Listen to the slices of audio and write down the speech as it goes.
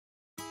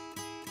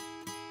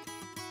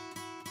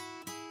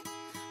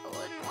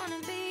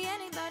wanna be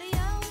anybody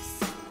else.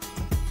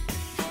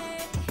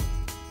 Hey,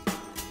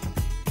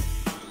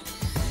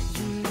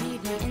 you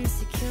made me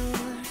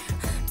insecure,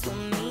 told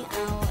me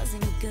I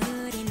wasn't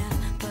good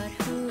enough, but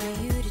who are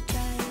you to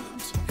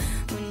judge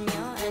when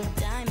you're a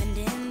diamond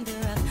in the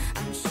rough?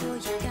 I'm sure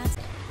you got.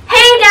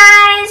 Hey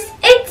guys,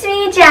 it's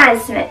me,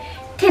 Jasmine.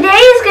 Today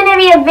is going to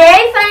be a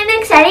very fun and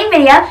exciting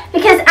video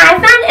because I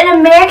found an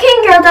American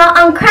Girl doll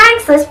on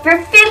Craigslist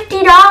for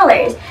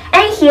 $50,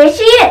 and here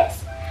she is.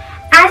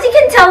 As you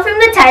can tell from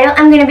the title,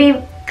 I'm going to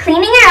be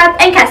cleaning her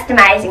up and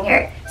customizing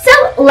her.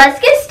 So let's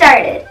get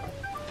started.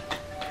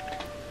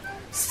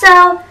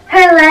 So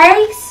her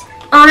legs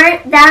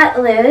aren't that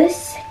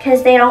loose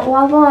because they don't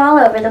wobble all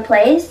over the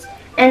place,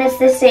 and it's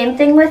the same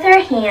thing with her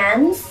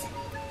hands.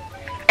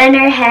 And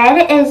her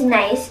head is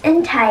nice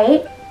and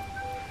tight.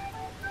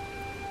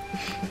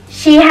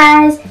 She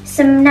has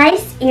some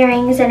nice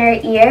earrings in her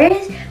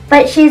ears,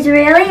 but she's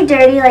really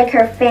dirty like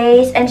her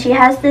face, and she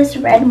has this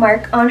red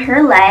mark on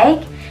her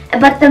leg.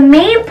 But the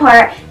main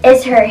part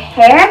is her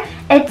hair.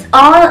 It's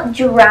all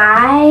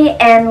dry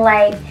and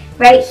like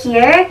right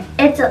here,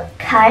 it's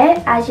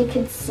cut as you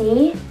can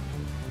see.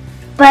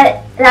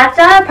 But that's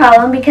not a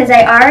problem because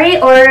I already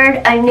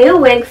ordered a new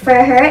wig for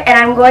her, and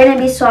I'm going to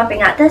be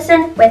swapping out this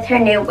one with her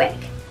new wig.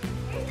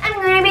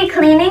 I'm going to be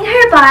cleaning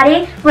her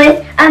body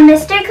with a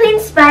Mr. Clean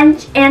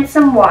sponge and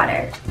some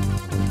water.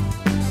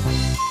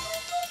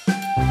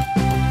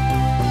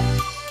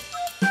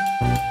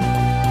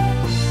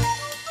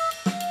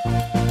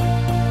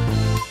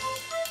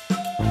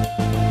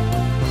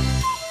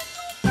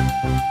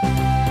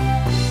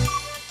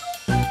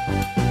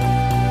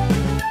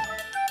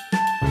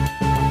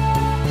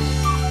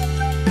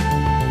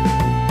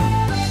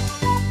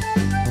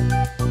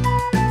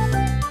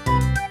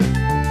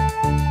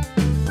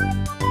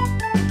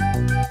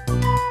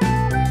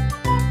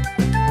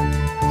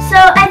 So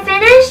I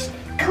finished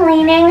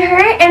cleaning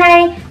her, and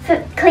I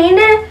cleaned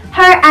her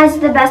as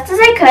the best as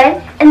I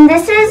could. And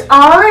this is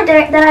all the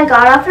dirt that I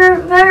got off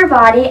her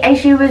body, and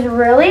she was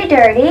really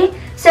dirty.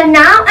 So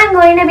now I'm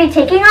going to be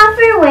taking off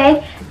her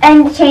wig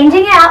and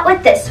changing it out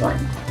with this one.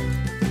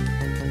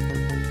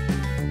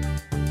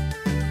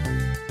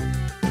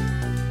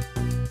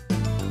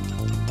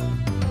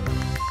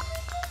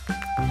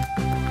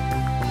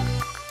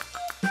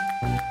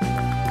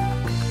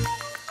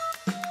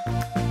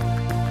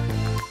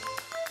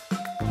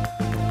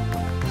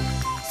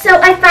 So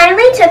I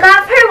finally took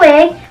off her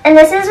wig, and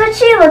this is what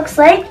she looks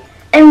like.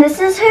 And this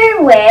is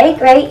her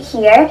wig right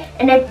here,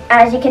 and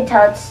as you can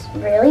tell, it's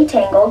really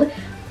tangled.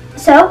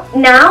 So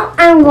now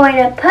I'm going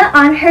to put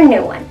on her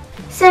new one.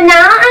 So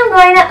now I'm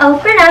going to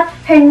open up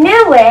her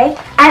new wig.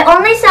 I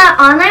only saw it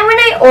online when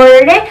I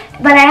ordered it,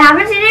 but I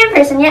haven't seen it in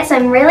person yet, so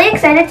I'm really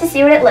excited to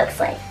see what it looks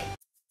like.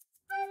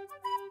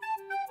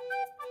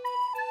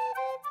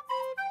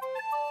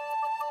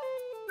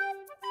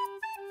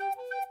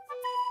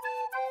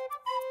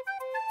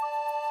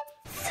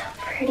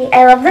 Pretty.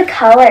 I love the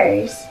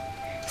colors.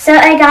 So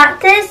I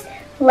got this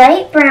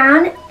light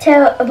brown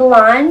to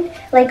blonde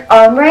like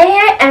ombre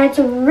hair, and it's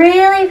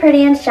really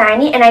pretty and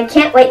shiny, and I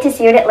can't wait to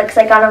see what it looks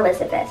like on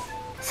Elizabeth.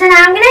 So now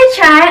I'm going to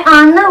try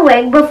on the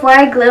wig before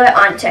I glue it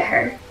onto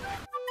her.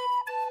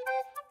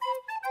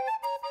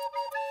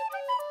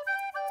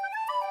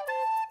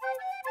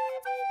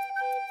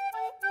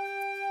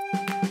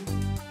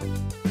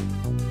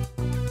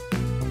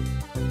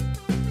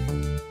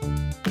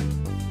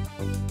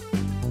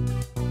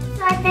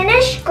 I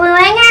finished gluing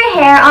her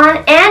hair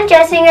on and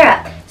dressing her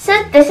up.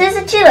 So this is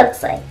what she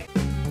looks like.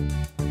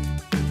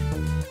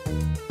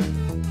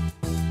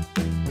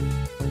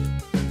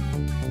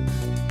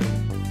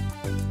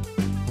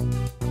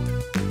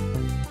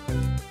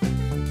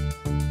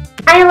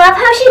 I love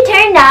how she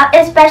turned out,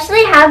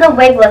 especially how the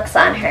wig looks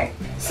on her.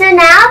 So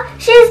now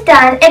she's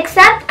done,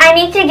 except I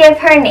need to give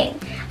her a name.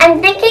 I'm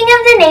thinking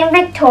of the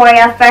name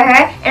Victoria for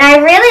her, and I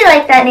really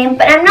like that name,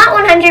 but I'm not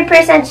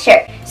 100%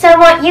 sure. So I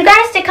want you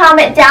guys to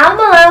comment down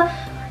below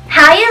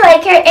how you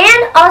like her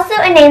and also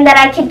a name that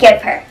I could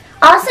give her.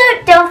 Also,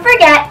 don't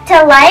forget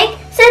to like,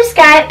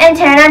 subscribe, and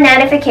turn on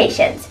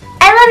notifications.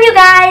 I love you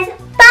guys!